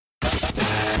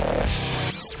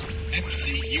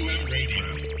FCUM Radio.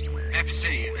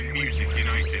 FC and Music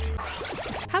United.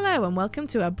 Hello and welcome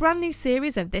to a brand new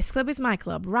series of This Club Is My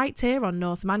Club right here on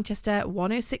North Manchester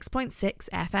 106.6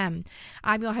 FM.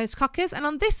 I'm your host Cockers, and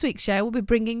on this week's show we'll be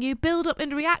bringing you build-up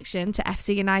and reaction to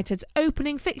FC United's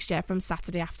opening fixture from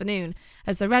Saturday afternoon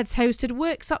as the Reds hosted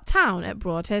Worksop Town at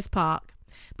Broadhurst Park.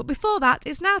 But before that,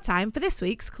 it's now time for this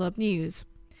week's club news.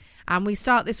 And we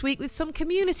start this week with some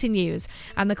community news,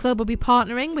 and the club will be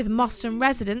partnering with Moston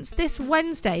residents this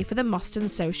Wednesday for the Moston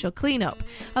Social Clean-up,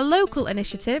 a local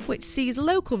initiative which sees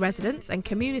local residents and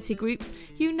community groups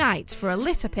unite for a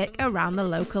litter pick around the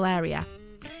local area.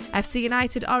 FC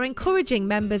United are encouraging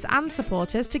members and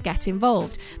supporters to get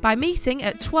involved by meeting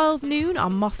at 12 noon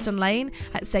on Moston Lane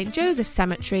at St Joseph's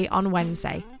Cemetery on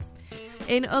Wednesday.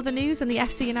 In other news, and the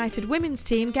FC United women's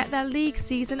team get their league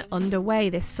season underway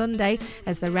this Sunday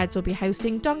as the Reds will be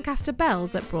hosting Doncaster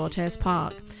Belles at Broadhurst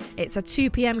Park. It's a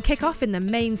 2 p.m kick-off in the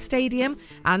main stadium,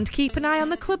 and keep an eye on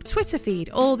the club Twitter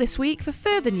feed all this week for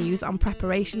further news on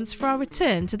preparations for our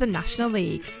return to the National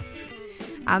League.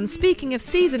 And speaking of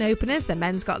season openers, the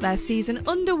men's got their season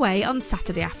underway on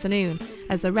Saturday afternoon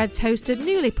as the Reds hosted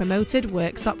newly promoted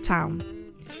Worksop Town.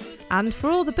 And for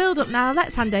all the build-up now,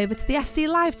 let's hand over to the FC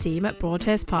Live team at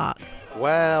Broadhurst Park.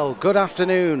 Well, good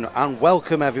afternoon and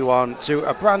welcome everyone to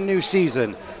a brand new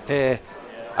season here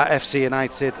at FC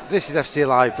United. This is FC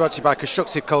Live, brought to you by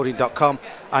ConstructiveCoding.com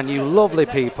and you lovely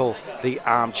people, the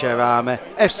Armchair Army.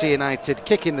 FC United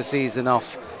kicking the season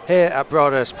off here at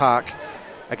Broadhurst Park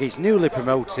against newly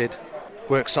promoted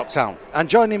Worksop Town. And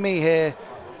joining me here,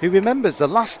 who remembers the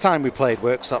last time we played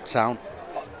Worksop Town,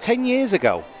 10 years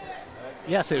ago.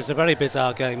 Yes, it was a very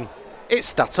bizarre game. It's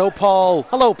Stato Paul.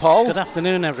 Hello, Paul. Good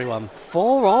afternoon, everyone.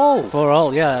 4-4.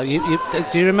 4-4,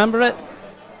 yeah. Do you remember it?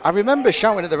 I remember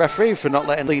shouting at the referee for not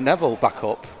letting Lee Neville back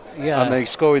up. Yeah. And they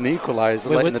scoring the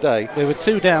equaliser late in the day. We were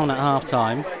 2 down at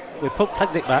half-time. We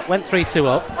pegged it back, went 3-2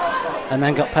 up, and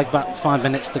then got pegged back 5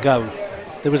 minutes to go.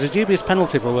 There was a dubious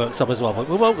penalty for Worksop as well, but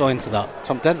we won't go into that.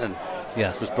 Tom Denton.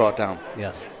 Yes. Was brought down.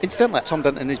 Yes. Incidentally, Tom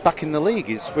Denton is back in the league.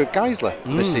 He's with Geisler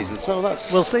this season, so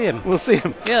that's... We'll see him. We'll see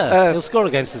him. Yeah, he'll score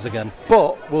against us again.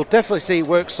 But we'll definitely see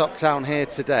Worksop Town here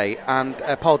today. And,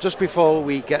 Paul, just before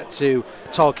we get to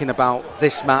talking about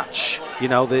this match, you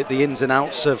know, the ins and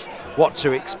outs of what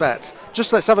to expect,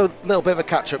 just let's have a little bit of a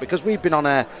catch-up, because we've been on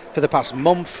air for the past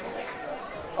month,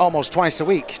 almost twice a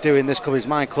week, doing This Club Is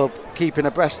My Club, keeping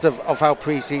abreast of how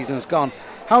pre-season's gone.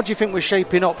 How do you think we're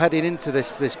shaping up heading into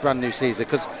this brand new season?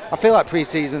 Because I feel like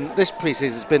this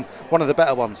pre-season has been one of the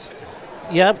better ones.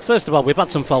 Yeah, first of all, we've had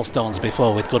some false dawns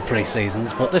before with good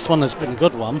pre-seasons, but this one has been a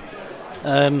good one.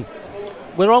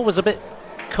 We're always a bit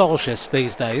cautious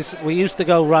these days. We used to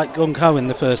go right gung-ho in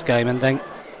the first game and think,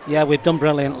 yeah, we've done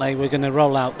brilliantly, we're going to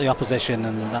roll out the opposition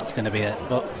and that's going to be it.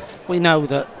 But we know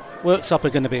that Worksop are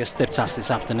going to be a stiff task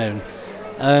this afternoon.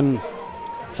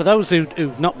 For those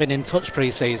who've not been in touch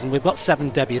pre-season, we've got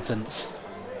 7 debutants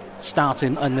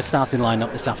starting in the starting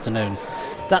lineup this afternoon.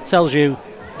 That tells you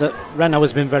that Renault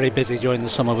has been very busy during the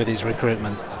summer with his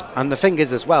recruitment. And the thing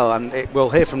is as well, and we'll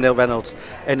hear from Neil Reynolds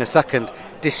in a second,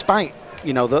 despite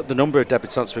the number of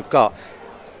debutants we've got,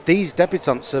 these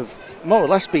debutants have more or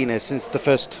less been here since the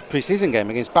first pre-season game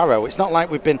against Barrow. It's not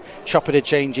like we've been chopping and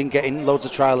changing, getting loads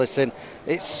of trialists in.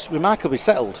 It's remarkably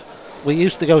settled. We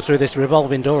used to go through this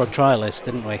revolving door of trialists,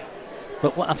 didn't we?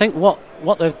 But I think what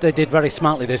they did very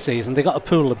smartly this season, they got a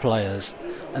pool of players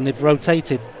and they've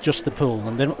rotated just the pool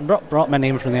and they brought many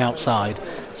in from the outside.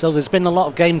 So there's been a lot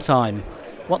of game time.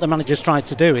 What the manager's tried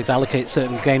to do is allocate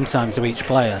certain game time to each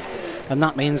player, and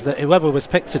that means that whoever was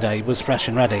picked today was fresh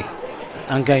and ready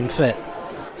and game fit.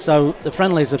 So the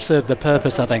friendlies have served their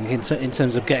purpose, I think, in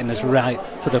terms of getting us right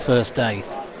for the first day.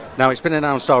 Now, it's been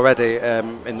announced already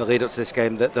in the lead up to this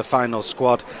game that the final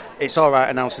squad, it's all right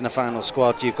announcing the final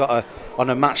squad. You've got on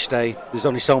a match day, there's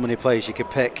only so many players you could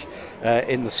pick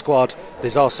in the squad.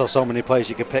 There's also so many players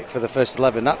you could pick for the first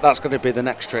 11. That's going to be the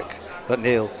next trick that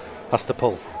Neil has to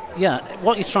pull. Yeah,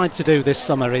 what he's tried to do this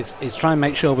summer is try and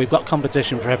make sure we've got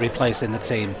competition for every place in the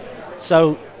team.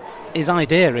 So his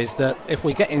idea is that if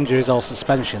we get injuries or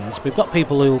suspensions, we've got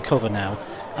people who will cover now.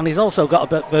 And he's also got a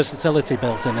bit of versatility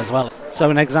built in as well. So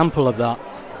an example of that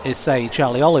is, say,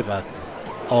 Charlie Oliver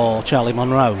or Charlie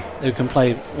Monroe, who can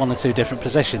play 1 or 2 different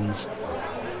positions,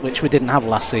 which we didn't have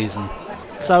last season.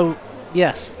 So,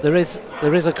 yes, there is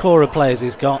a core of players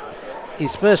he's got.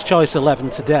 His first choice 11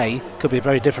 today could be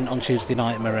very different on Tuesday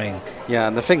night at Marine. Yeah,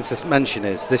 and the thing to mention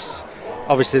is this.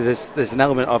 Obviously, there's an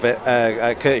element of it.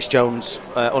 Curtis Jones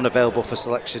unavailable for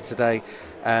selection today.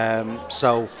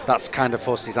 So that's kind of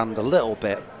forced his hand a little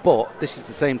bit, but this is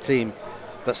the same team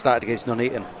that started against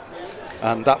Nuneaton.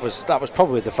 And that was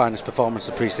probably the finest performance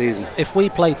of pre-season. If we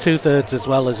play 2/3 as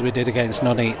well as we did against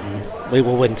Nuneaton, we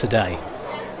will win today.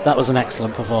 That was an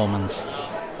excellent performance.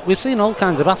 We've seen all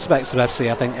kinds of aspects of FC,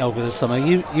 I think, over the summer.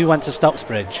 You went to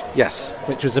Stocksbridge. Yes.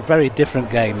 Which was a very different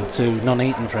game to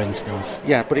Nuneaton, for instance.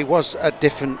 Yeah, but it was a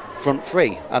different front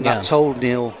three, and that told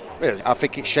Neil, really, I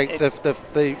think it shaped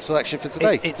the selection for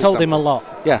today. It told him a lot,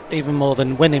 yeah, even more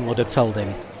than winning would have told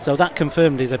him. So that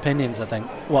confirmed his opinions, I think,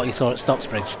 what he saw at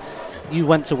Stocksbridge. You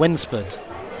went to Winsford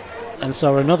and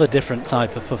saw another different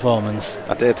type of performance.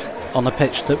 I did. On a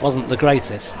pitch that wasn't the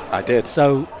greatest. I did.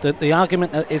 So the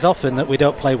argument is often that we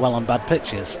don't play well on bad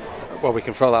pitches. Well, we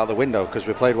can throw that out the window because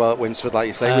we played well at Winsford, like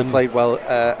you say. We played well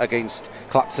against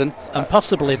Clapton. And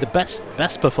possibly the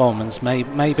best performance may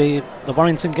be the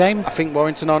Warrington game. I think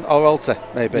Warrington or Alter,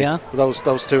 maybe. Yeah. Those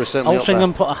two are certainly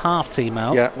Altrincham put a half team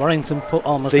out. Yeah. Warrington put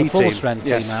almost a full-strength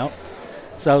team out.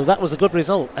 So that was a good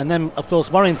result. And then, of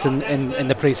course, Warrington in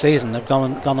the pre-season have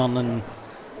gone on and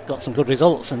got some good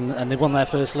results, and they won their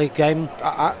first league game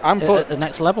at the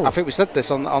next level. I think we said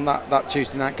this on that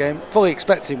Tuesday night game. Fully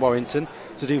expecting Warrington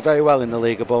to do very well in the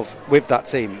league above with that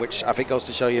team, which I think goes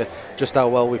to show you just how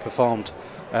well we performed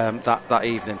that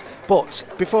evening. But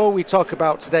before we talk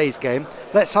about today's game,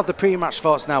 let's have the pre-match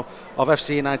thoughts now of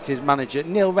FC United manager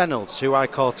Neil Reynolds, who I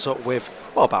caught up with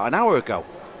about an hour ago.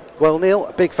 Well, Neil,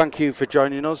 a big thank you for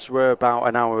joining us. We're about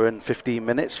an hour and 15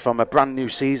 minutes from a brand new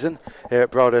season here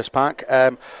at Broadhurst Park.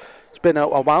 It's been a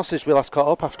while since we last caught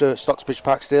up after Stocksbridge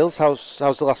Park Steels. How's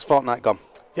the last fortnight gone?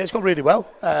 Yeah, it's gone really well.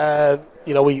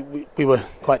 We were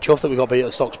quite chuffed that we got beat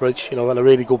at Stocksbridge. We had a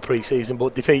really good pre-season,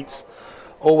 but defeats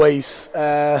always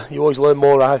you always learn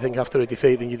more, I think, after a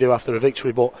defeat than you do after a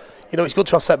victory. But it's good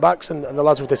to have setbacks, and the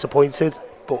lads were disappointed.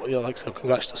 But like I said,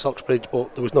 congrats to Stocksbridge.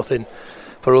 But there was nothing.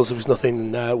 For us, there was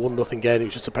nothing 1-0 game. It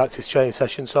was just a practice training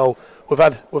session. So we've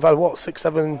had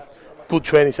 6-7 good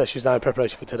training sessions now in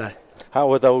preparation for today. How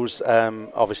were those?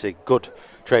 Obviously, good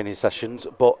training sessions.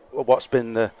 But what's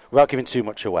been without giving too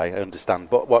much away, I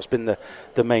understand. But what's been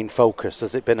the main focus?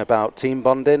 Has it been about team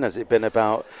bonding? Has it been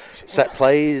about set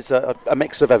plays? A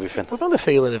mix of everything. We've had a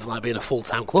feeling of like being a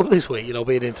full-time club this week.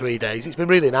 Being in 3 days, it's been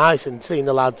really nice, and seeing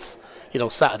the lads.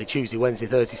 Saturday, Tuesday, Wednesday,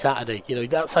 Thursday, Saturday.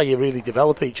 That's how you really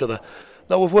develop each other.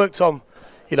 No, we've worked on,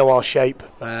 our shape,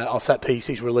 our set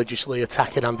pieces religiously,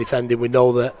 attacking and defending. We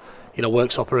know that,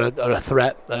 Worksop are a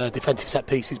threat, defensive set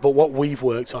pieces. But what we've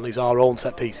worked on is our own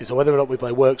set pieces. So whether or not we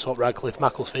play Worksop, Radcliffe,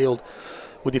 Macclesfield,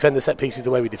 we defend the set pieces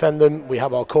the way we defend them. We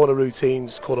have our corner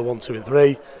routines, corner 1, 2 and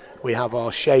 3. We have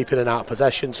our shape in and out of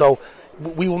possession. So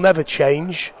we will never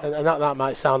change, and that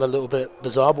might sound a little bit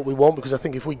bizarre, but we won't, because I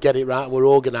think if we get it right and we're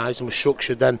organised and we're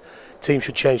structured, then teams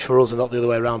should change for us and not the other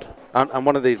way around. And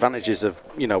one of the advantages of,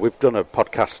 we've done a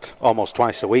podcast almost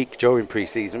twice a week during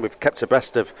pre-season. We've kept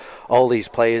abreast of all these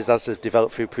players as they've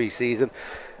developed through pre-season.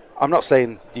 I'm not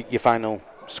saying your final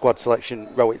squad selection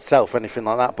row itself or anything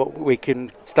like that, but we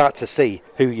can start to see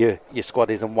who your squad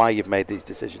is and why you've made these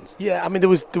decisions. Yeah, I mean, there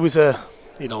was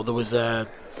a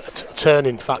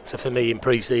turning factor for me in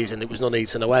pre-season. It was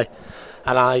Nuneaton away,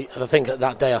 and I think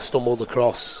that day I stumbled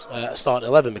across a starting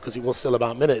 11 because it was still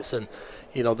about minutes, and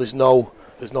there's no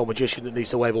magician that needs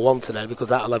to wave a wand today, because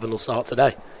that 11 will start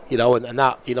today, and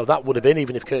that would have been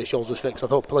even if Curtis Jones was fixed. I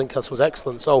thought Palinkas was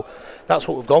excellent, so that's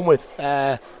what we've gone with.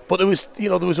 But there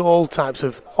was all types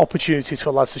of opportunities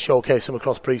for lads to showcase them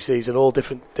across pre-season, all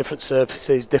different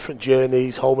surfaces, different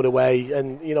journeys, home and away,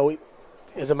 and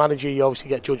as a manager, you obviously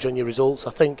get judged on your results.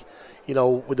 I think,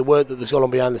 with the work that there's gone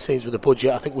on behind the scenes with the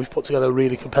budget, I think we've put together a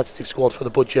really competitive squad for the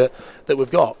budget that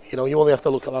we've got. You only have to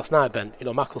look at last night, Ben.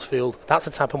 Macclesfield, that's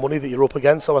the type of money that you're up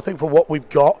against. So I think for what we've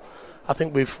got, I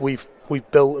think we've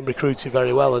built and recruited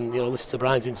very well. And listen to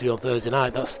Brian's interview on Thursday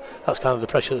night. That's kind of the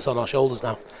pressure that's on our shoulders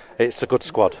now. It's a good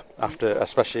squad after,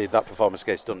 especially that performance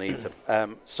against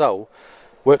Nuneaton. So,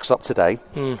 Worksop today.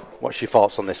 What's your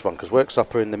thoughts on this one? Because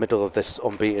Worksop are in the middle of this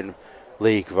unbeaten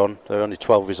league run. They're only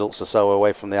 12 results or so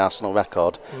away from the Arsenal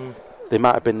record. They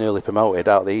might have been nearly promoted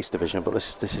out of the East Division, but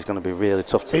this is going to be really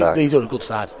tough today. These are a good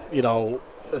side, and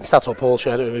Stato Paul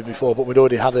shared it with me before, but we'd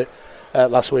already had it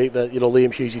last week that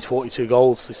Liam Hughes' 42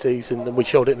 goals this season, and we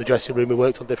showed it in the dressing room. We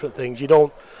worked on different things. You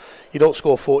don't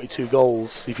score 42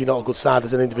 goals if you're not a good side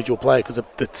as an individual player, because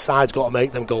the side's got to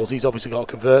make them goals. He's obviously got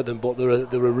to convert them, but they're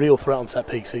a real threat on set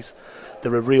pieces.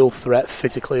 They're a real threat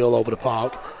physically all over the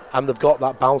park. And they've got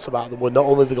that bounce about them, where not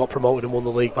only they got promoted and won the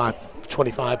league by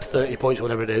 25, 30 points,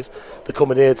 whatever it is, they're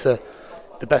coming here to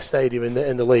the best stadium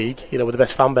in the league, with the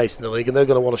best fan base in the league, and they're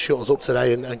going to want to shut us up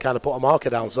today and kind of put a marker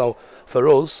down. So for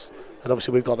us, and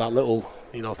obviously we've got that little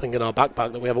thing in our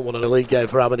backpack that we haven't won a league game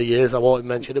for how many years. I won't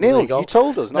mention it. Neil, you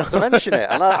told us not to mention it,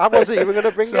 and I wasn't even going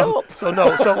to bring it up.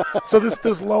 So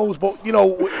there's loads, but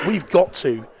we've got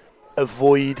to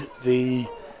avoid the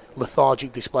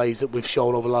lethargic displays that we've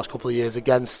shown over the last couple of years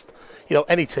against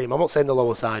any team. I'm not saying the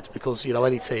lower sides, because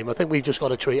any team. I think we've just got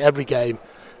to treat every game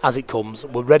as it comes.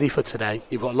 We're ready for today.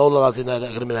 You've got a load of lads in there that are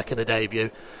going to be making a debut.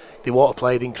 They want to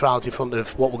play in crowds in front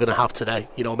of what we're going to have today.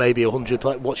 Maybe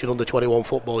 100 watching under 21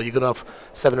 football. You're going to have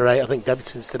 7 or 8, I think,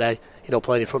 debutants today.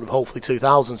 Playing in front of hopefully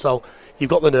 2,000. So you've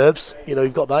got the nerves.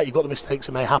 You've got that. You've got the mistakes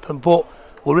that may happen, but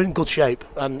we're in good shape.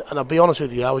 And I'll be honest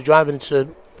with you, I was driving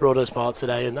into Broadhurst Park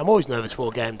today, and I'm always nervous for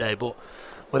a game day, but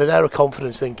with an air of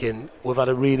confidence, thinking we've had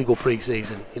a really good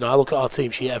pre-season. I look at our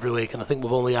team sheet every week, and I think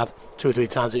we've only had 2 or 3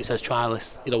 times that it says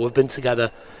trialist. We've been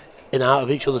together in and out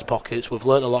of each other's pockets. We've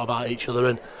learned a lot about each other,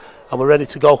 and we're ready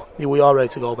to go. We are ready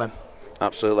to go, Ben.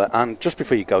 Absolutely. And just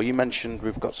before you go, you mentioned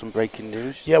we've got some breaking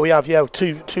news. Yeah, we have. Yeah,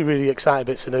 two really exciting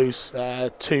bits of news.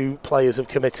 2 players have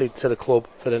committed to the club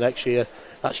for the next year.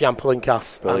 That's Jan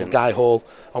Palinkas and Guy Hall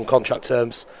on contract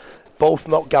terms. Both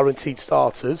not guaranteed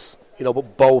starters,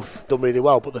 but both done really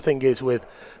well. But the thing is with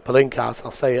Palinkas, I'll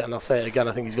say it and I'll say it again,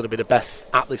 I think he's going to be the best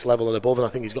at this level and above, and I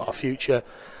think he's got a future.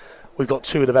 We've got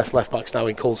 2 of the best left-backs now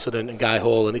in Coulson and Guy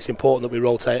Hall, and it's important that we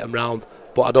rotate them round.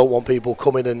 But I don't want people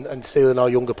coming and stealing our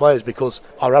younger players, because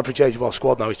our average age of our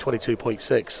squad now is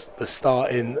 22.6. The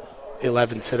starting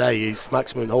 11 today is the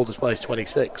maximum holders play is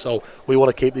 26. So we want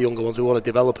to keep the younger ones, we want to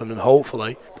develop them, and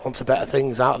hopefully onto better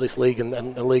things out of this league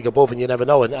and the league above, and you never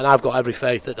know. And I've got every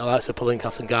faith that the likes of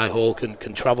Palinkas and Guy Hall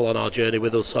can travel on our journey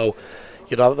with us. So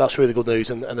that's really good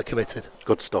news, and they're committed.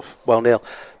 Good stuff. Well, Neil,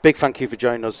 big thank you for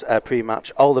joining us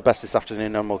pre-match. All the best this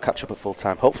afternoon, and we'll catch up at full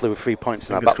time, hopefully with 3 points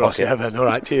in our back pocket. Yeah, all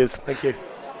right, cheers. Thank you.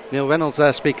 Neil Reynolds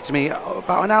speaking to me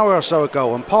about an hour or so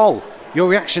ago. And Paul, your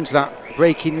reaction to that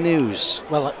breaking news?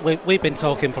 Well, we've been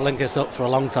talking Palinkas up for a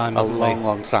long time, haven't we?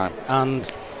 Long time.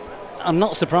 And I'm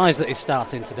not surprised that he's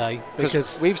starting today,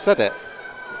 because we've said it.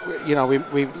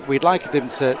 We'd likened him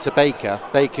to Baker,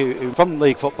 who from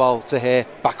league football to here,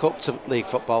 back up to league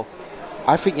football.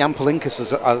 I think Jan Palinkas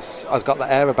has got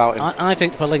the air about him. I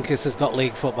think Palinkas has got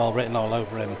league football written all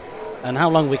over him, and how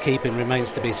long we keep him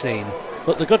remains to be seen.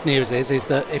 But the good news is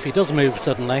that if he does move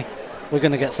suddenly, we're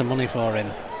going to get some money for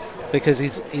him, because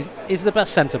he's the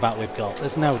best centre-back we've got.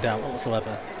 There's no doubt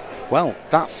whatsoever. Well,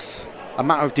 that's a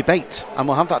matter of debate, and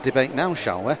we'll have that debate now,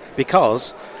 shall we?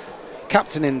 Because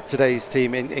captaining today's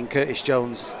team in Curtis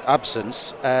Jones'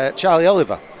 absence, Charlie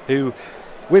Oliver, who,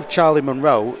 with Charlie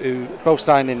Munro, who both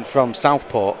signing from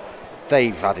Southport,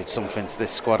 they've added something to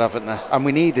this squad, haven't they? And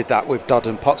we needed that with Dodd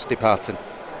and Potts departing.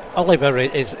 Oliver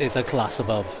is a class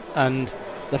above, and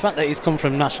the fact that he's come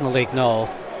from National League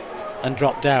North and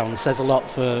dropped down says a lot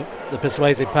for the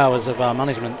persuasive powers of our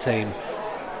management team.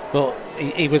 But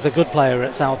he was a good player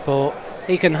at Southport.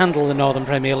 He can handle the Northern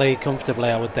Premier League comfortably,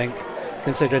 I would think,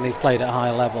 considering he's played at a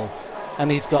high level,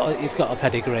 and he's got a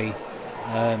pedigree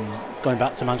going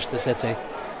back to Manchester City.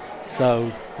 So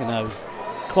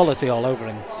quality all over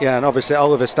him. Yeah, and obviously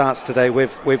Oliver starts today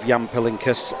with Jan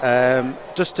Palinkas.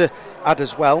 Just to add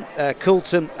as well,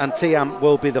 Coulton and Tiam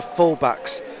will be the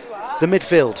full-backs. The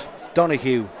midfield,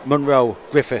 Donoghue, Munro,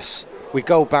 Griffiths. We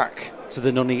go back to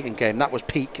the Nuneaton game. That was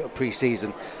peak of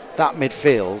pre-season. That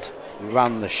midfield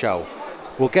ran the show.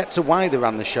 We'll get to why they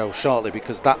ran the show shortly,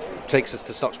 because that takes us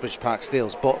to Stocksbridge Park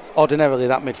Steels. But ordinarily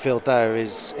that midfield there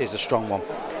is a strong one.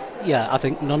 Yeah, I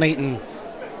think Nuneaton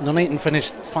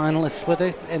finished finalists, were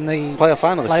they, in the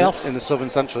playoffs in the Southern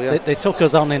Central. Yeah, they took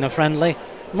us on in a friendly.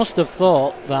 Must have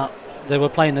thought that they were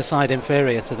playing a side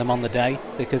inferior to them on the day,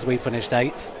 because we finished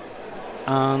 8th,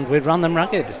 and we ran them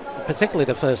ragged, particularly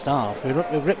the first half. We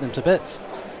ripped them to bits,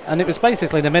 and it was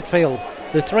basically the midfield.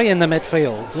 The 3 in the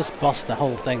midfield just bossed the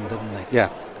whole thing, didn't they? Yeah.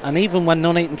 And even when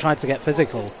Nuneaton tried to get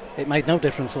physical, it made no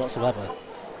difference whatsoever.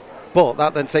 But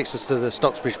that then takes us to the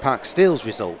Stocksbridge Park Steels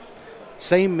result.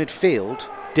 Same midfield,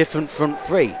 different front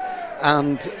 3,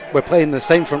 and we're playing the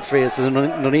same front 3 as the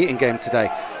Nuneaton game today.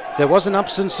 There was an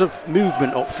absence of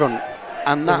movement up front,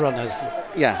 and the runners.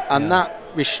 That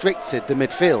restricted the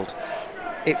midfield.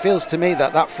 It feels to me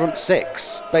that front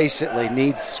 6 basically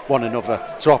needs one another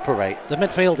to operate. The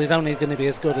midfield is only going to be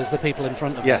as good as the people in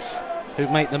front of us who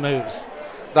make the moves.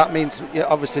 That means,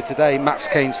 obviously today, Max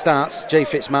Kane starts, Jay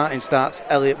Fitzmartin starts,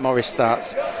 Elliot Morris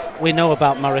starts. We know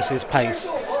about Morris's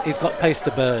pace. He's got pace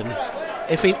to burn.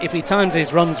 If he times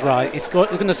his runs right, he's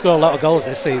going to score a lot of goals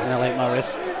this season, Elliot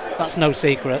Morris. That's no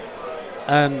secret.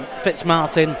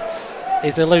 Fitzmartin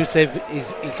is elusive.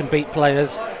 He can beat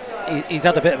players. He's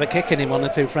had a bit of a kick in him 1 or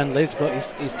 2 friendlies, but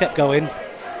he's kept going.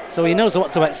 So he knows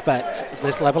what to expect at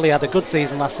this level. He had a good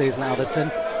season last season at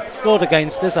Atherton, scored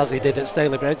against us as he did at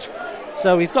Stalybridge.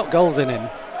 So he's got goals in him.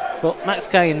 But Max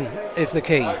Kane is the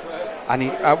key.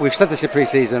 And we've said this in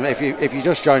pre-season, if you're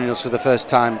just joining us for the first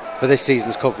time for this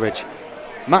season's coverage,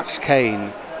 Max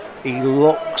Kane, he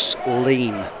looks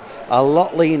lean. A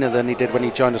lot leaner than he did when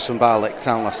he joined us from Barlick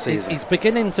Town last season. He's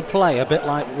beginning to play a bit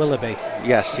like Willoughby.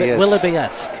 Yes, he is.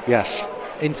 Willoughby-esque. Yes.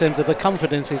 In terms of the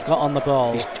confidence he's got on the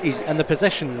ball and the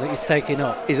position that he's taking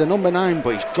up. He's a number 9,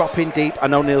 but he's dropping deep. I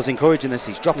know Neil's encouraging this.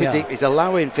 He's dropping deep. He's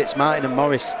allowing Fitzmartin and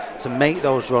Morris to make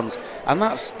those runs. And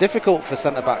that's difficult for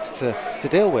centre-backs to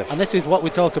deal with. And this is what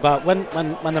we talk about when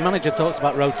the manager talks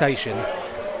about rotation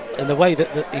and the way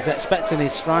that he's expecting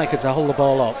his striker to hold the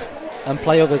ball up and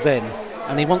play others in.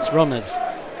 And he wants runners.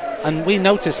 And we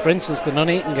noticed, for instance, the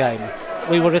Nuneaton game,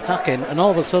 we were attacking and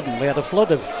all of a sudden we had a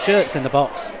flood of shirts in the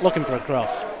box looking for a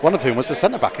cross. One of whom was the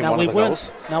centre-back in one of the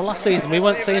goals. Now last season we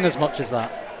weren't seeing as much as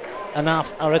that and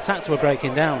our attacks were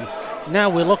breaking down. Now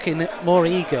we're looking more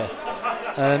eager.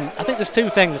 I think there's two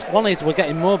things. One is we're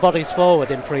getting more bodies forward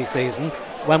in pre-season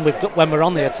when we're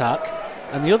on the attack,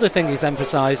 and the other thing he's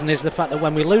emphasising is the fact that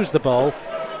when we lose the ball,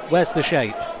 where's the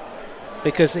shape?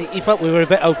 Because he felt we were a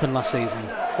bit open last season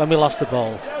when we lost the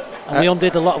ball, and we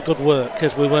undid a lot of good work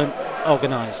because we weren't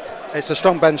organised. It's a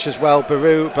strong bench as well.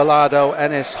 Baru, Bilardo,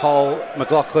 Ennis, Hall,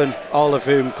 McLaughlin, all of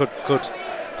whom could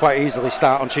quite easily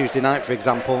start on Tuesday night, for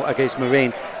example, against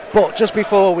Marine. But just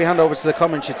before we hand over to the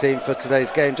commentary team for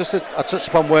today's game, just a touch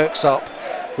upon Worksop.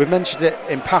 We've mentioned it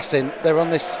in passing. They're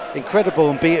on this incredible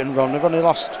unbeaten run. They've only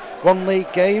lost one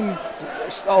league game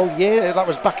all year. That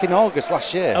was back in August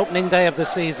last year. Opening day of the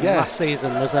season last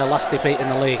season was their last defeat in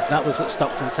the league. That was at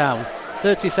Stockton Town.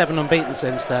 37 unbeaten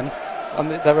since then. And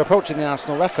they're approaching the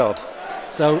Arsenal record.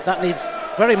 So that needs,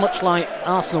 very much like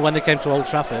Arsenal when they came to Old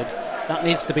Trafford, that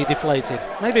needs to be deflated.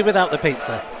 Maybe without the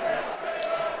pizza.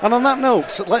 And on that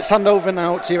note, let's hand over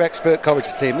now to your expert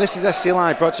commentary team. This is SC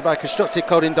Live, brought to you by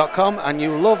ConstructiveCoding.com and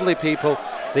you lovely people,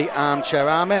 the Armchair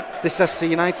Army. This is SC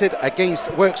United against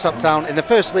Worksop Town in the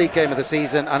first league game of the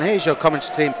season. And here's your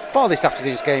commentary team for this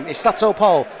afternoon's game. It's Stato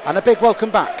Paul, and a big welcome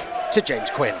back to James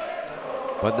Quinn.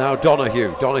 But now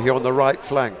Donahue on the right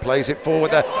flank, plays it forward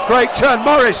there. Great turn,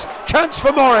 Morris, chance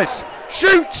for Morris,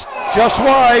 shoots, just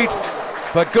wide.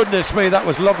 But goodness me, that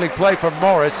was lovely play from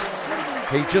Morris.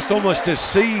 He just almost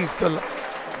deceived the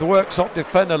Worksop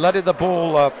defender, letting the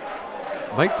ball,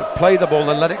 play the ball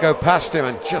and let it go past him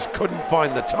and just couldn't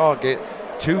find the target.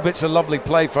 Two bits of lovely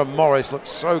play from Morris, looked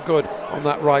so good on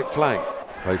that right flank.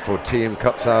 Play for Team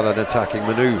cuts out an attacking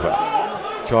manoeuvre.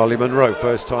 Charlie Monroe,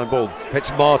 first time ball,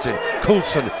 hits Martin,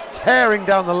 Coulson herring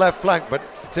down the left flank, but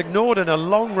it's ignored in a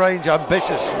long range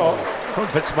ambitious shot from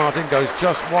Fitzmartin, goes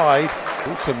just wide.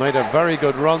 Coulson made a very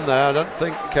good run there. I don't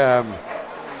think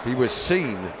he was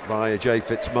seen by Jay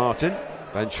Fitzmartin.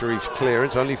 Ben Sharif's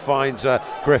clearance only finds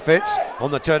Griffiths. On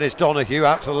the turn is Donahue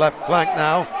out to the left flank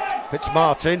now.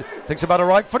 Fitzmartin thinks about a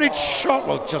right-footed shot,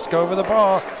 will just go over the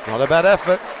bar. Not a bad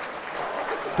effort.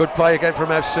 Good play again from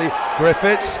FC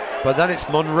Griffiths. But then it's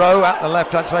Monroe at the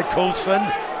left-hand side.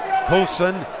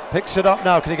 Coulson picks it up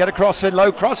now. Can he get a cross in?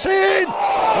 Low cross in!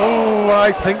 Oh,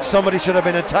 I think somebody should have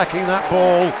been attacking that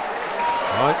ball.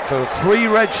 Right, there are 3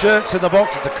 red shirts in the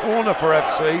box. It's a corner for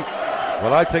FC.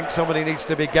 Well, I think somebody needs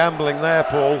to be gambling there,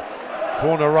 Paul.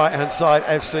 Corner right-hand side,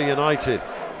 FC United.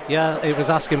 Yeah, he was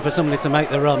asking for somebody to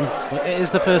make the run. But it is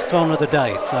the first corner of the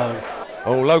day, so...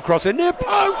 Oh, low cross in, near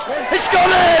post! It's gone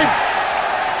in!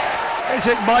 Is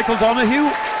it Michael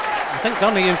Donahue? I think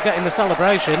Donahue's getting the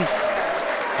celebration.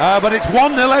 But it's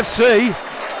 1-0 FC.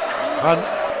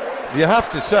 And you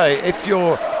have to say, if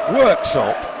you're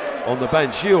Worksop on the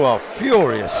bench, you are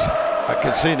furious at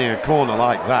conceding a corner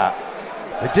like that.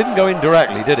 It didn't go in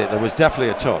directly, did it? There was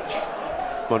definitely a touch.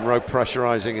 Monroe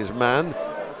pressurising his man.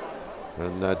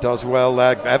 And does well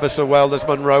there, ever so well as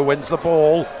Monroe wins the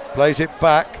ball. Plays it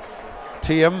back.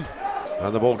 Tiem.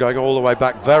 And the ball going all the way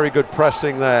back. Very good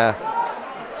pressing there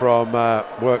from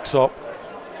Worksop.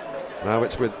 Now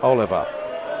it's with Oliver.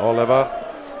 Oliver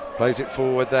plays it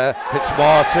forward there.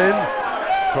 Fitzmartin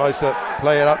tries to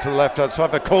play it up to the left-hand side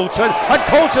for Coulson. And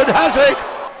Coulson has it!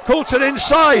 Coulson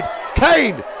inside.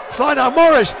 Kane. Slide out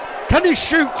Morris. Can he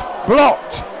shoot?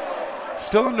 Blocked.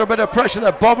 Still under a bit of pressure.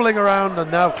 They're bobbling around and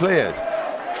now cleared.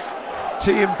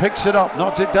 Tiem picks it up,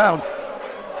 nods it down.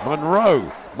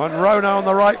 Monroe now on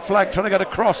the right flank, trying to get a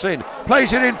cross in.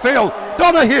 Plays it in field.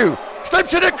 Donahue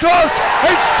slips it across.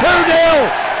 It's 2-0.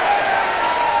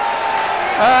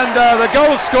 And the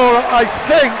goal scorer, I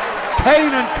think,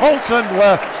 Kane and Coulson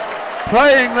were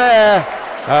playing there.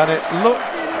 And it looks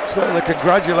so the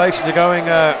congratulations are going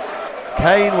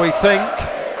Kane, we think.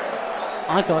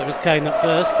 I thought it was Kane at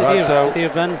first. Right, Did you,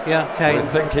 Ben? Yeah, Kane. We're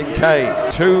thinking Kane.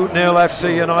 2-0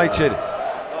 FC United.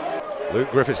 Luke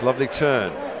Griffiths, lovely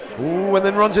turn. Ooh, and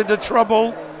then runs into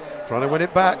trouble. Trying to win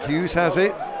it back. Hughes has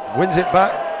it. Wins it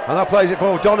back. And now plays it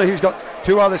forward. Donohue's got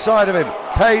two either side of him.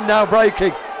 Kane now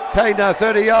breaking. Kane now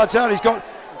 30 yards out. He's got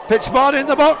Fitzmartin in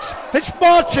the box.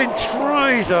 Fitzmartin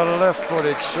tries a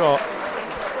left-footed shot.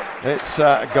 It's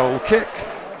a goal kick.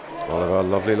 Oliver,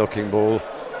 lovely looking ball.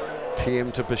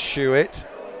 Thiem to pursue it.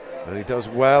 And he does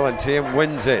well, and Thiem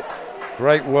wins it.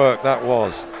 Great work that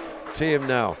was. Thiem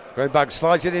now going back,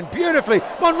 slides it in beautifully.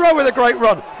 Monroe with a great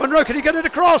run. Monroe, can he get it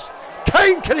across?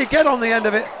 Kane, can he get on the end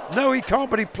of it? No, he can't,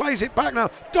 but he plays it back now.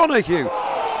 Donohue.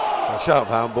 A sharp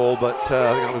handball, but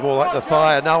I think that was more like the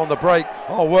thigh. And now on the break,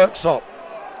 Worksop.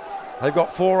 They've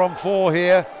got 4-on-4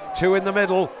 here. 2 in the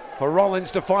middle for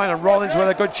Rollins to find, and Rollins with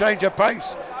a good change of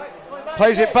pace.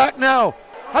 Plays it back now.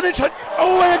 And it's a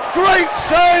great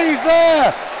save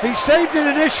there. He saved it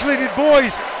initially, did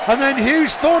Boys, and then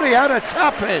Hughes thought he had a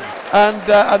tap in. And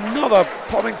another,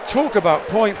 talk about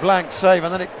point blank save,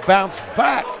 and then it bounced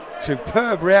back.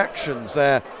 Superb reactions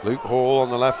there. Luke Hall on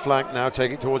the left flank now,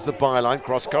 taking it towards the byline.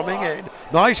 Cross coming in.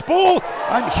 Nice ball,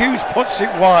 and Hughes puts it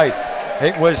wide.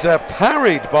 It was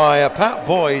parried by Pat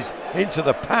Boys into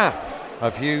the path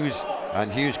of Hughes,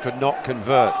 and Hughes could not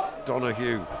convert.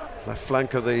 Donohue, left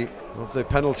flank of the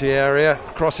penalty area.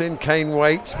 Cross in, Kane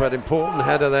waits, but important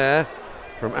header there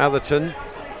from Atherton.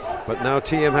 But now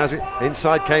Thiem has it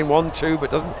inside. Kane 1-2,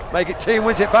 but doesn't make it. Thiem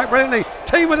wins it back brilliantly.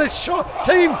 Thiem with a shot.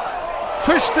 Thiem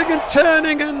twisting and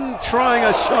turning and trying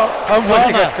a shot and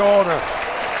winning a corner.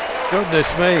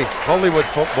 Goodness me, Hollywood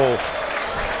football.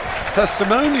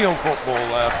 Testimonial football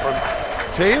there from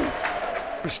Thiem.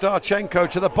 Starchenko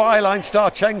to the byline.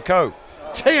 Starchenko.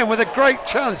 Thiem with a great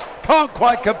challenge. Can't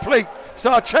quite complete.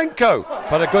 Starchenko,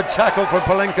 but a good tackle from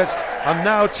Palinkas. And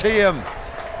now Thiem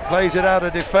plays it out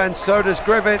of defence. So does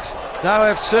Griffiths. Now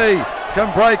FC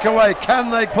can break away. Can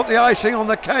they put the icing on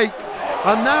the cake?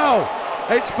 And now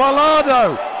it's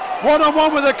Ballardo.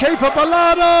 1-on-1 with the keeper.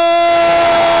 Ballardo!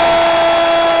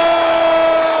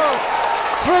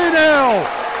 3-0.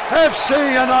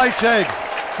 FC United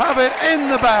have it in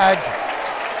the bag.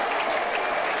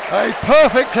 A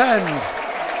perfect end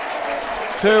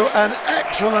to an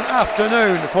excellent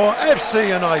afternoon for FC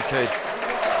United.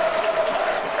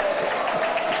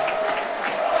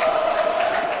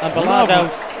 And Ballardo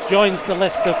joins the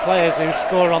list of players who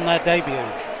score on their debut.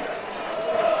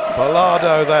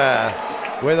 Ballardo there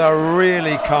with a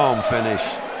really calm finish.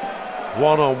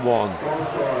 1-on-1.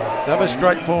 Never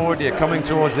straightforward. You're coming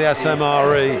towards the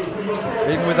SMRE.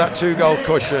 Even with that 2-goal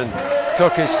cushion,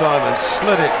 took his time and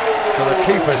slid it to the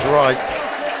keeper's right,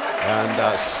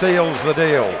 and seals the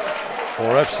deal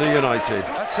for FC United.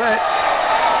 That's it.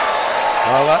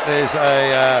 Well, that is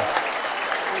a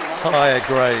higher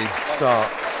grade start.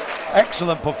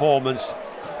 Excellent performance.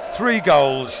 3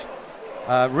 goals.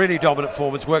 Really dominant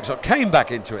performance. Worksop came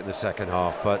back into it in the second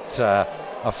half, but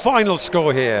a final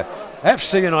score here.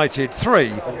 FC United 3,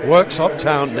 Worksop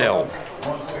Town 0.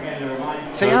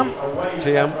 Thiem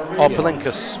or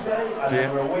Palinkas?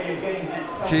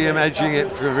 Thiem edging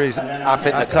it for a reason. I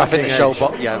think the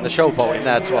showboat, the showboat in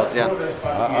there towards the end.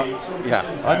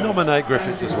 I nominate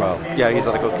Griffiths as well. Yeah, he's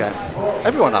had a good game.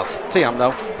 Everyone has. Thiem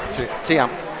though. Thiem.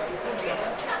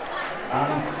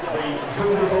 And the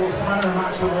Google Goals Man of the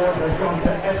Match award has gone to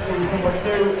FC's number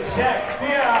 2, Czech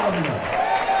Thiem.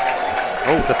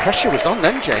 Oh, the pressure was on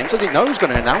then, James. I didn't know he was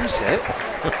going to announce it.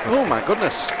 Oh my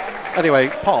goodness. Anyway,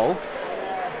 Paul,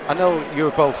 I know you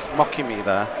were both mocking me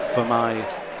there for my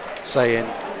saying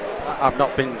I've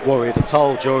not been worried at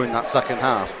all during that second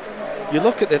half. You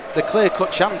look at the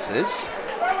clear-cut chances.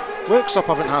 Worksop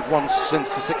haven't had one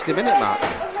since the 60-minute mark.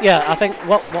 Yeah, I think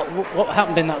what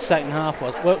happened in that second half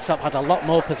was Worksop had a lot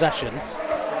more possession,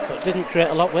 but didn't create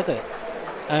a lot with it.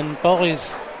 And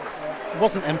Boys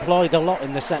wasn't employed a lot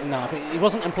in the second half. He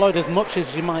wasn't employed as much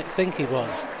as you might think he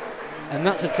was. And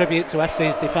that's a tribute to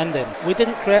FC's defending. We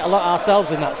didn't create a lot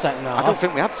ourselves in that second half. I don't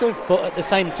think we had to. But at the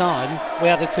same time, we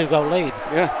had a 2-goal lead.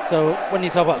 Yeah. So when you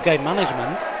talk about game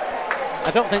management,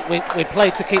 I don't think we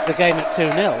played to keep the game at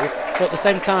 2-0, but at the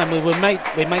same time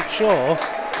we made sure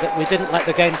that we didn't let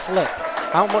the game slip.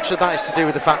 How much of that is to do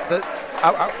with the fact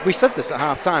that, we said this at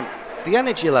half-time, the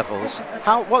energy levels,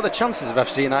 what are the chances of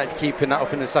FC United keeping that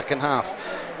up in the second half?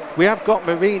 We have got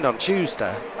Marine on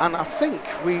Tuesday, and I think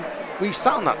we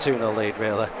sat on that 2-0 lead,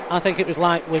 really. I think it was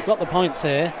like, we've got the points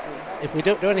here. If we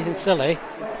don't do anything silly,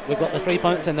 we've got the 3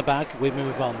 points in the bag, we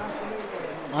move on.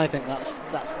 I think that's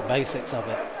the basics of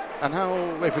it. And how,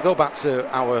 if we go back to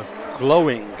our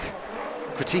glowing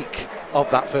critique of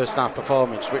that first half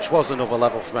performance, which was another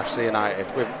level from FC United.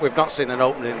 We've not seen an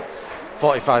opening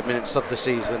 45 minutes of the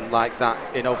season like that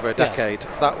in over a decade.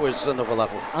 That was another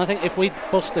level. I think if we'd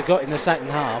bust a gut in the second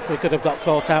half, we could have got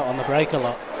caught out on the break a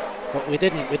lot, but we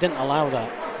didn't allow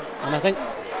that. And I think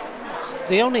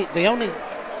the only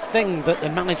thing that the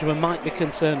management might be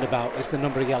concerned about is the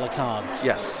number of yellow cards.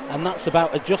 Yes. And that's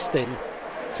about adjusting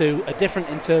to a different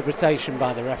interpretation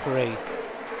by the referee.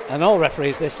 And all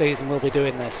referees this season will be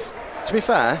doing this. To be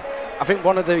fair, I think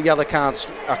one of the yellow cards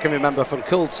I can remember from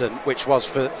Coulton, which was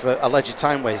for alleged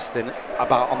time wasting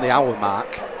about on the hour mark,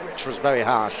 which was very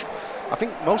harsh. I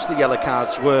think most of the yellow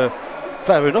cards were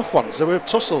fair enough ones. There were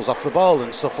tussles off the ball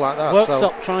and stuff like that.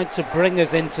 Worksop tried to bring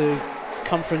us into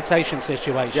confrontation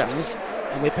situations, yes,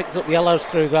 and we picked up yellows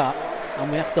through that,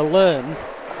 and we have to learn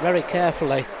very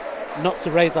carefully not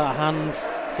to raise our hands,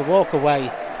 to walk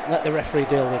away, let the referee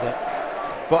deal with it.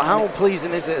 But how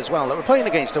pleasing is it as well that we're playing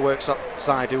against a Worksop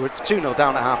side who were 2-0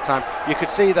 down at half-time. You could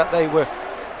see that they were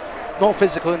more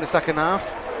physical in the second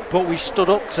half, but we stood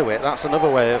up to it. That's another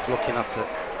way of looking at it.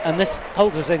 And this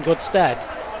holds us in good stead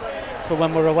for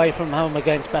when we're away from home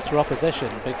against better opposition,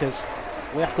 because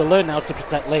we have to learn how to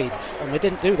protect leads, and we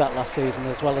didn't do that last season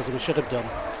as well as we should have done.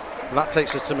 And that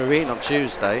takes us to Marine on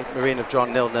Tuesday. Marine have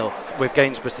drawn 0-0 with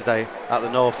Gainsborough today at the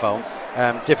Norfolk.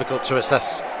 Difficult to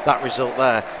assess that result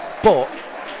there. But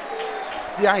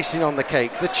the icing on the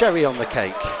cake, the cherry on the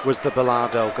cake, was the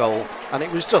Bilardo goal, and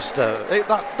it was just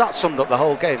that summed up the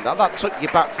whole game. That took you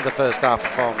back to the first half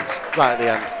performance right at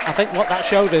the end. I think what that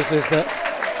showed us is that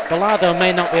Bilardo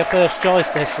may not be a first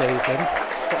choice this season,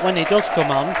 but when he does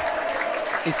come on,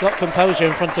 he's got composure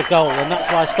in front of goal, and that's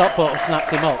why Stockport have snapped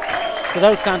him up. For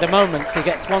those kind of moments, he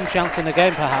gets one chance in the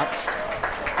game perhaps,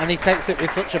 and he takes it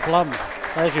with such aplomb.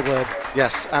 There's your word.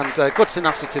 Yes, and good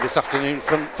tenacity this afternoon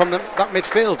from that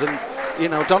midfield. And you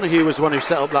know, Donahue was the one who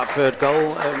set up that third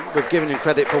goal. We've given him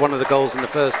credit for one of the goals in the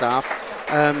first half.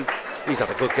 He's had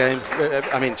a good game.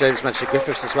 I mean, James mentioned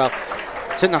Griffiths as well.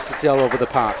 Tenacity all over the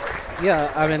park.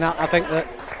 Yeah, I mean, I think that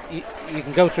you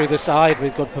can go through the side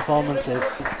with good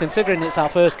performances. Considering it's our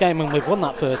first game and we've won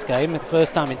that first game, the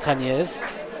first time in 10 years,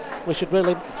 we should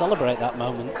really celebrate that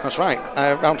moment. That's right.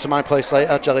 Round to my place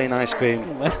later, jelly and ice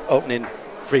cream, opening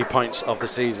 3 points of the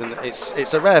season.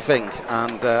 It's a rare thing,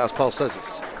 and as Paul says,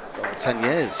 it's over 10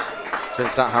 years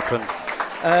since that happened.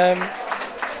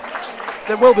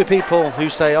 There will be people who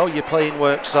say, oh, you're playing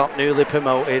Worksop, newly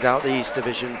promoted out the East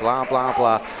Division, blah, blah,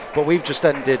 blah. But we've just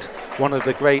ended one of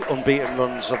the great unbeaten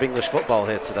runs of English football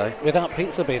here today. Without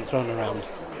pizza being thrown around.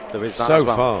 There is that so as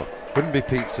well. Far. Wouldn't be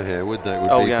pizza here, would there? It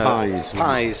would be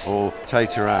pies. Or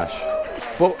tater ash.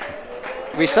 But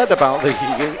we said about the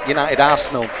United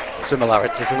Arsenal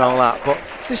similarities and all that, but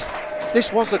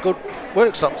this was a good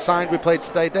Worksop side we played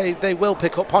today. They will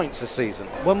pick up points this season.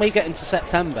 When we get into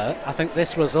September, I think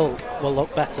this result will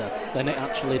look better than it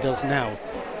actually does now,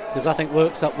 because I think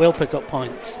Worksop will pick up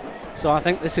points. So I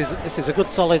think this is a good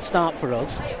solid start for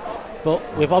us, but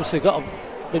we've obviously got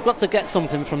to get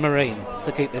something from Marine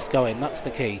to keep this going. That's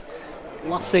the key.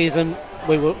 Last season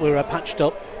we were a patched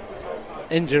up,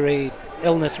 injury,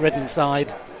 illness-ridden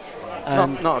side.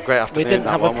 Not a great afternoon. We didn't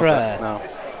have a prayer. No.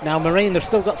 Now Marine have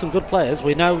still got some good players.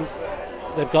 We know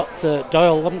they've got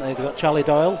Doyle, haven't they? They've got Charlie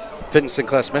Doyle. Finn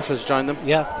Sinclair Smith has joined them.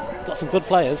 Yeah, got some good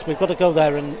players. We've got to go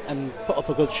there and put up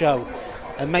a good show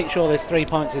and make sure this 3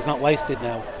 points is not wasted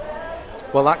now.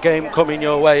 Well, that game coming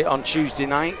your way on Tuesday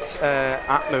night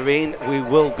at Marine. We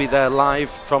will be there live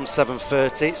from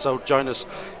 7:30, so join us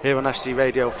here on FC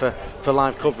Radio for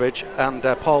live coverage. And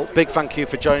Paul, big thank you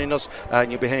for joining us,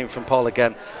 and you'll be hearing from Paul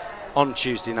again on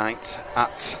Tuesday night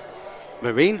at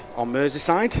Marine on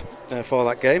Merseyside for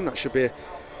that game. That should be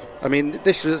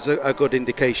this was a good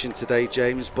indication today,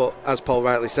 James, but as Paul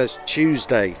rightly says,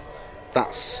 Tuesday,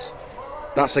 that's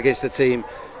against the team.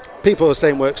 People are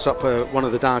saying Worksop are one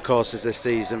of the dark horses this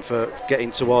season for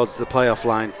getting towards the playoff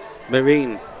line.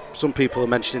 Marine, some people are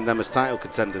mentioning them as title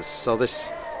contenders, so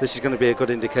this is going to be a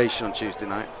good indication on Tuesday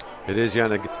night. It is, yeah.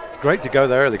 It's great to go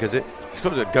there early because it's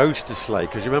got a ghost to slay.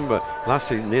 Because you remember last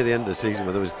season, near the end of the season,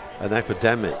 where there was an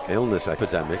illness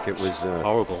epidemic, it was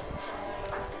horrible.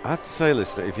 I have to say,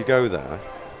 listener, if you go there,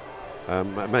 I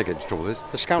may get into trouble with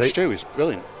this. The Scout Stew is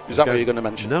brilliant. Is that what you're going to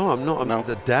mention? No, I'm not. No.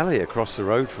 The deli across the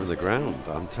road from the ground.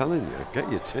 I'm telling you, get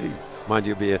your tea. Mind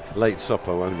you, it'll be a late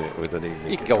supper, won't it, with an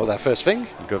evening? You can go there first thing.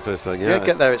 Go first thing, yeah.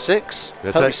 Get there at 6.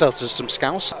 Help yourself to some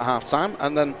scouse at half time,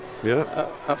 and then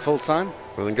at full time.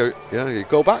 Well, then go. Yeah, you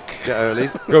go back. Get early.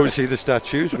 Go and see the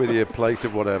statues with your plate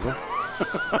of whatever.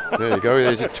 There you go.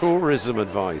 There's a tourism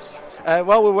advice.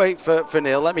 While we wait for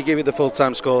Neil, let me give you the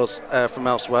full-time scores from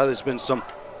elsewhere. There's been some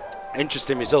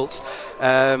interesting results.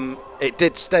 It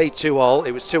did stay 2-2.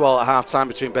 It was 2-2 at half-time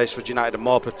between Basford United and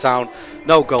Morpeth Town.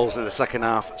 No goals in the second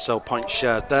half, so points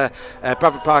shared there.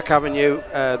 Bradford Park Avenue,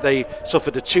 they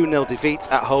suffered a 2-0 defeat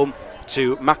at home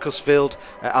to Macclesfield.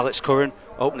 Alex Curran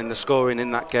opening the scoring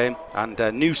in that game, and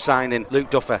new signing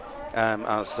Luke Duffer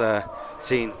has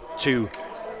seen 2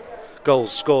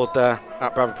 goals scored there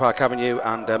at Bradford Park Avenue,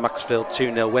 and Macclesfield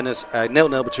 2-0 winners.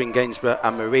 0-0 between Gainsborough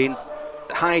and Marine.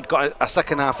 Hyde got a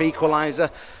second half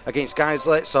equaliser against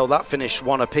Guiseley, so that finished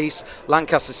 1 apiece.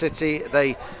 Lancaster City,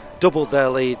 they doubled their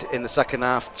lead in the second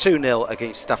half, 2-0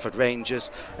 against Stafford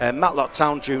Rangers. Matlock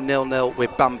Town drew 0-0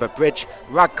 with Bamber Bridge.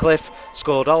 Radcliffe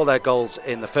scored all their goals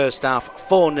in the first half,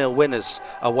 4-0 winners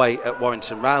away at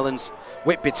Warrington Rylands.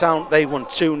 Whitby Town, they won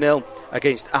 2-0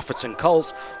 against Atherton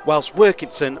Coles, whilst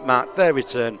Workington marked their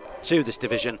return to this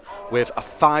division with a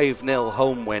 5-0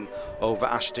 home win over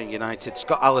Ashton United.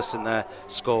 Scott Allison there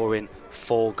scoring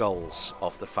 4 goals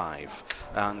of the 5,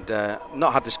 and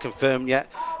not had this confirmed yet.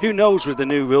 Who knows with the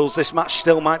new rules, this match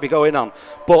still might be going on,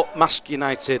 but Mask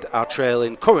United are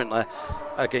trailing currently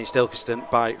against Ilkeston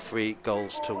by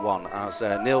 3-1, as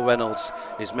Neil Reynolds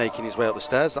is making his way up the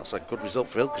stairs. That's a good result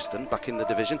for Ilkeston, back in the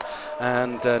division,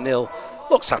 and Neil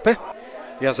looks happy.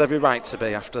 He has every right to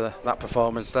be after that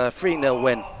performance there. 3-0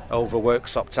 win over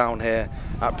Worksop Town here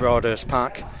at Broadhurst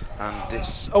Park, and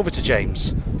it's over to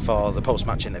James for the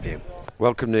post-match interview.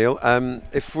 Welcome, Neil.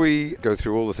 If we go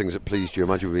through all the things that pleased you, I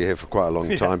imagine we'll be here for quite a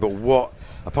long time, but what,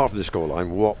 apart from the scoreline,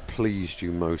 what pleased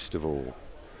you most of all?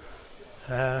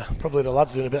 Probably the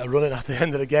lads doing a bit of running at the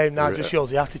end of the game now. It just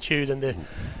shows the attitude and the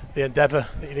endeavour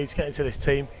that you need to get into this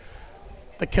team.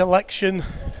 The collection,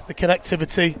 the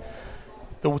connectivity,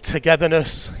 the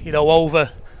togetherness,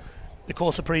 over the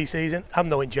course of pre-season, and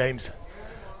knowing James,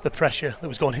 the pressure that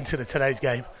was going into today's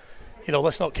game.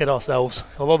 Let's not kid ourselves.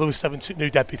 Although there were 7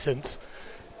 new debutants,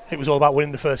 it was all about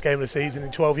winning the first game of the season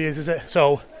in 12 years, is it?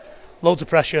 So, loads of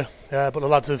pressure, but the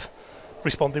lads have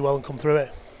responded well and come through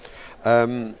it.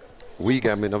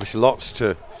 Obviously lots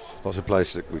of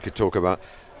players that we could talk about.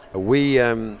 We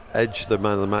edged the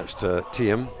man of the match to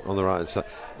Tiem on the right side.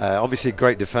 Obviously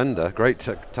great defender, great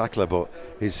tackler, but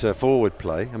his forward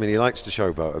play, he likes to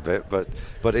showboat a bit, but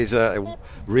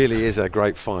really is a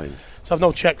great find. So I've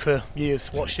known Czech for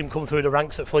years, watched him come through the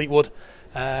ranks at Fleetwood,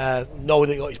 know that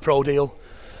he got his pro deal.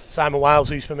 Simon Wiles,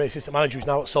 who used to be my assistant manager, who's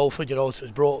now at Salford,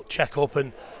 has brought Czech up,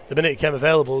 and the minute he came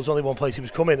available, there was only one place he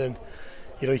was coming, and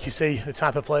you can see the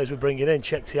type of players we're bringing in.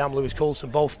 Czech, Tiam, Lewis Coulson,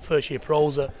 both first year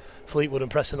pros at Fleetwood and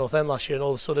Preston North End last year, and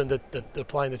all of a sudden they're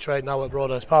playing the trade now at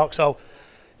Broadhurst Park. So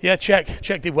yeah,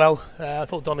 Czech did well. I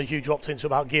thought Donahue dropped into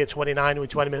about gear 29 with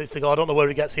 20 minutes to go. I don't know where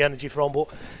he gets the energy from, but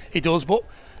he does. But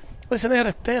listen, they had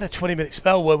a 20-minute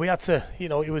spell where we had to,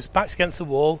 it was backs against the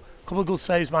wall, a couple of good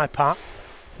saves by Pat.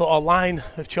 Thought our line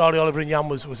of Charlie, Oliver and Jan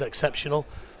was exceptional,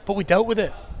 but we dealt with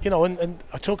it. And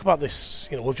I talk about this,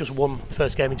 we've just won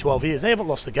first game in 12 years. They haven't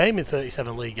lost a game in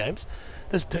 37 league games.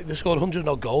 They've scored 100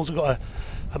 odd goals. We've got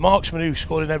a marksman who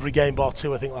scored in every game bar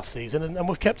 2, I think, last season, and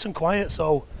we've kept them quiet,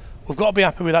 so we've got to be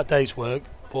happy with that day's work.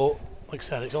 But like I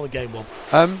said, it's only game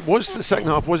 1. What's the second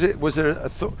half? Was there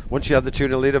once you had the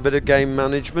 2-0 lead, a bit of game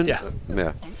management? Yeah.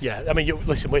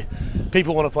 Listen,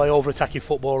 people want to play over-attacking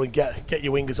football and get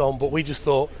your wingers on, but we just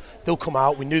thought they'll come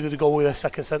out. We knew they'd go with a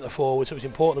second centre forward, so it was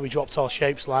important that we dropped our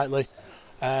shape slightly,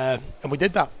 and we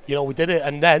did that. We did it,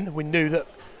 and then we knew that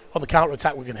on the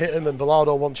counter-attack we can hit him, and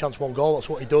Bilardo, 1 chance, 1 goal. That's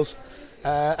what he does,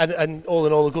 and all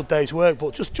in all, a good day's work.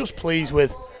 But just pleased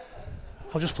with.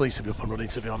 I'm just pleased to be up and running,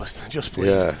 to be honest. Just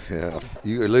pleased. Yeah.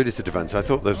 You alluded to defence. I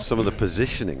thought that some of the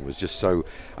positioning was just so.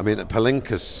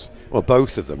 Palinkas,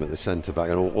 both of them at the centre back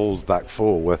and all back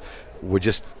 4 were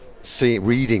just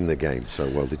reading the game so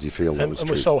well. Did you feel that was true? And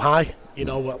we're so high.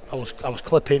 I was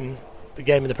clipping the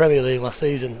game in the Premier League last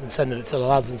season and sending it to the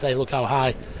lads and saying, look how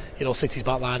high, City's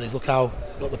back line is, look how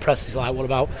what the press is like, what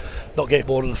about not getting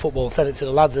bored of the football, and send it to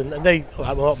the lads, and they,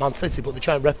 we're not Man City, but they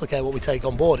try and replicate what we take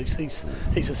on board. It's the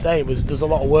same. There's a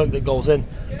lot of work that goes in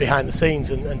behind the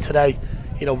scenes, and today,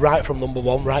 right from number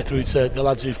 1 right through to the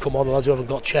lads who've come on, the lads who haven't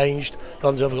got changed, the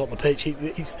lads who haven't got the pitch,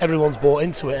 everyone's bought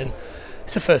into it, and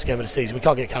it's the first game of the season. We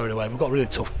can't get carried away. We've got a really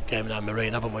tough game now in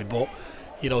Marine, haven't we? But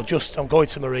I'm going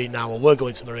to Marine now, or we're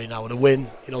going to Marine now with a win.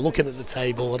 Looking at the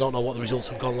table, I don't know what the results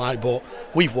have gone like, but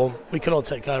we've won. We can all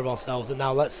take care of ourselves, and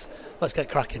now let's get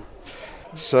cracking.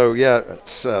 So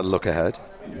let's look ahead.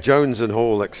 Jones and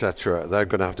Hall, etc. They're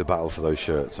going to have to battle for those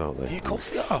shirts, aren't they? Yeah, of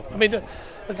course they are.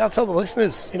 I'll tell the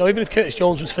listeners. Even if Curtis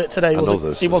Jones was fit today,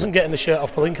 he wasn't getting the shirt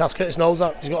off Palinkas. Curtis knows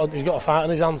that. He's got a fight on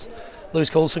his hands.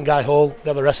 Lewis Coulson, Guy Hall, they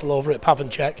have a wrestle over it. Pav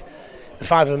and Czech. the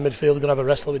five of them midfield are going to have a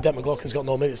wrestler with Dec McLaughlin's got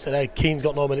no minutes today. Keane's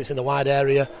got no minutes in the wide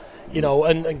area, you know,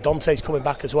 and Dante's coming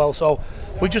back as well. So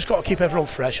we've just got to keep everyone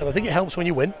fresh, and I think it helps when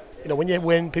you win. You know, when you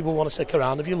win, people want to stick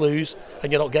around. If you lose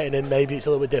and you're not getting in, maybe it's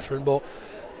a little bit different. But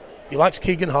you like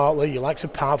Keegan Hartley, you like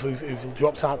Pav who've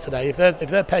dropped out today. If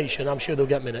they're patient, I'm sure they'll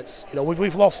get minutes. You know,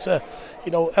 we've lost to,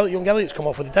 you know, Young Elliott's come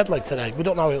off with a dead leg today. We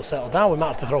don't know how he'll settle down. We might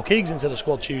have to throw Keegs into the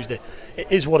squad Tuesday.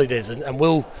 It is what it is, and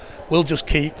we'll just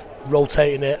keep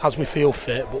rotating it as we feel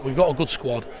fit. But we've got a good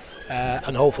squad,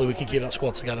 and hopefully we can keep that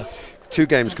squad together. 2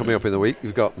 games coming up in the week.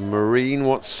 You've got Marine.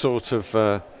 What sort of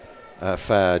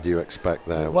fare do you expect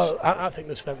there? Well, I think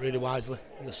they've spent really wisely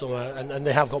in the summer, and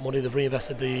they have got money. They've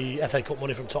reinvested the FA Cup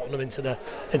money from Tottenham into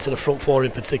the front four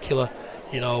in particular.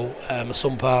 You know,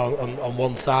 Masumpa on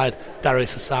one side,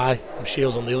 Darius Asai and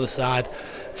Shields on the other side,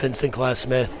 Finn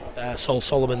Sinclair-Smith, Sol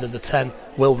Solomon in the 10,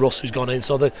 Will Russ who's gone in.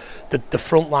 So the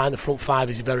front line, the front five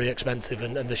is very expensive,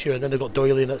 and they're sure. And then they've got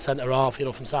Doyle in at centre half, you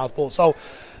know, from Southport. So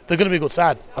they're going to be a good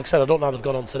side. Like I said, I don't know how they've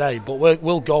gone on today, but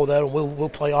we'll go there and we'll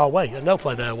play our way, and they'll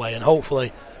play their way, and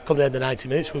hopefully come the end of the 90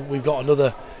 minutes we've got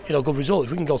another, you know, good result.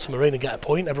 If we can go to Marine and get a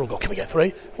point, everyone will go, can we get 3?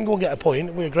 We can go and get a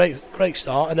point. We're a great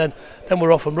start, and then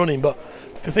we're off and running. But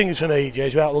the thing is for me,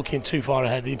 James, without looking too far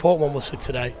ahead, the important one was for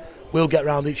today. We'll get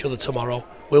round each other tomorrow.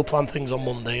 We'll plan things on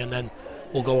Monday, and then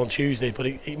we'll go on Tuesday. But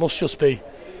it must just be,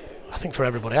 I think, for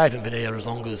everybody. I haven't been here as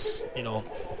long as, you know,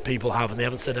 people have, and they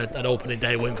haven't seen an opening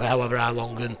day win for however how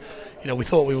long. And, you know, we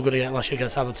thought we were going to get last year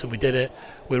against Atherton. We did it.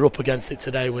 We're up against it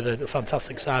today with a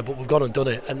fantastic side, but we've gone and done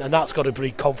it. And that's got to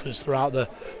breed confidence throughout the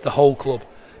whole club.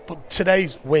 But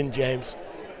today's win, James,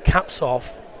 caps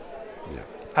off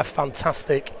a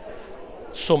fantastic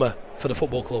summer for the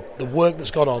football club. The work that's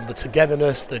gone on, the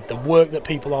togetherness, the work that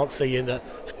people aren't seeing,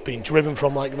 that's being driven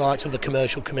from like the likes of the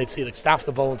commercial committee, the staff,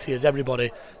 the volunteers,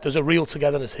 everybody. There's a real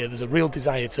togetherness here. There's a real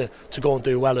desire to go and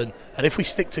do well. And if we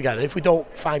stick together, if we don't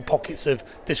find pockets of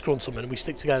disgruntlement and we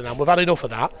stick together now, we've had enough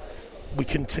of that, we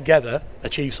can together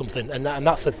achieve something. And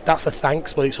that's a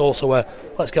thanks, but it's also a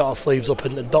let's get our sleeves up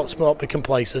and not be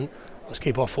complacent. Let's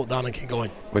keep our foot down and keep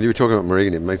going. When you were talking about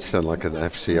Marine, it made it sound like an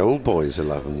FC Old Boys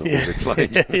 11 that we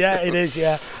played. Yeah, it is,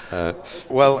 yeah.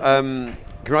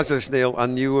 Congratulations, Neil,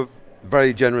 and you were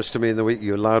very generous to me in the week.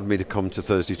 You allowed me to come to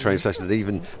Thursday training session, and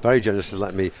even very generous to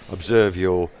let me observe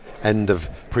your end of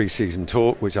pre-season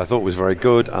talk, which I thought was very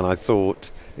good, and I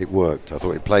thought it worked. I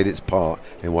thought it played its part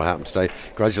in what happened today.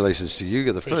 Congratulations to you.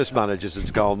 You're the first manager since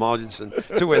Carl Marginson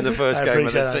to win the first game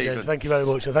of the season. James. Thank you very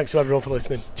much, and thanks to everyone for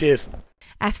listening. Cheers.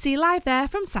 FC Live there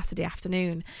from Saturday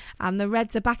afternoon. And the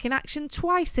Reds are back in action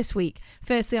twice this week.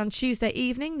 Firstly, on Tuesday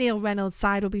evening, Neil Reynolds'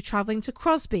 side will be travelling to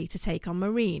Crosby to take on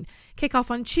Marine.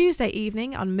 Kick-off on Tuesday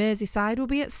evening on Merseyside will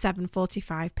be at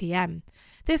 7:45pm.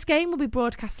 This game will be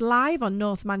broadcast live on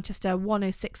North Manchester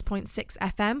 106.6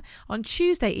 FM on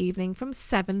Tuesday evening from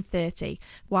 7:30,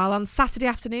 while on Saturday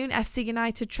afternoon FC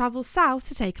United travel south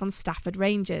to take on Stafford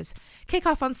Rangers.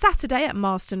 Kick-off on Saturday at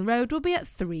Marston Road will be at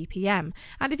 3pm,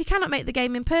 and if you cannot make the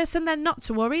game in person, then not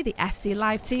to worry, the FC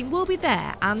Live team will be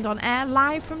there and on air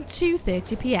live from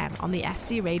 2:30pm on the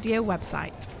FC Radio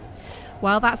website.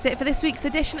 Well, that's it for this week's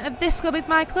edition of This Club Is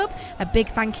My Club. A big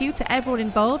thank you to everyone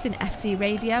involved in FC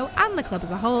Radio and the club as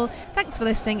a whole. Thanks for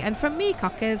listening, and from me,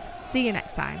 Cockers, see you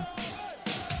next time.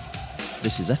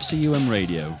 This is FCUM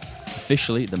Radio,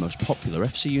 officially the most popular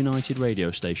FC United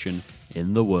radio station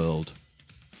in the world.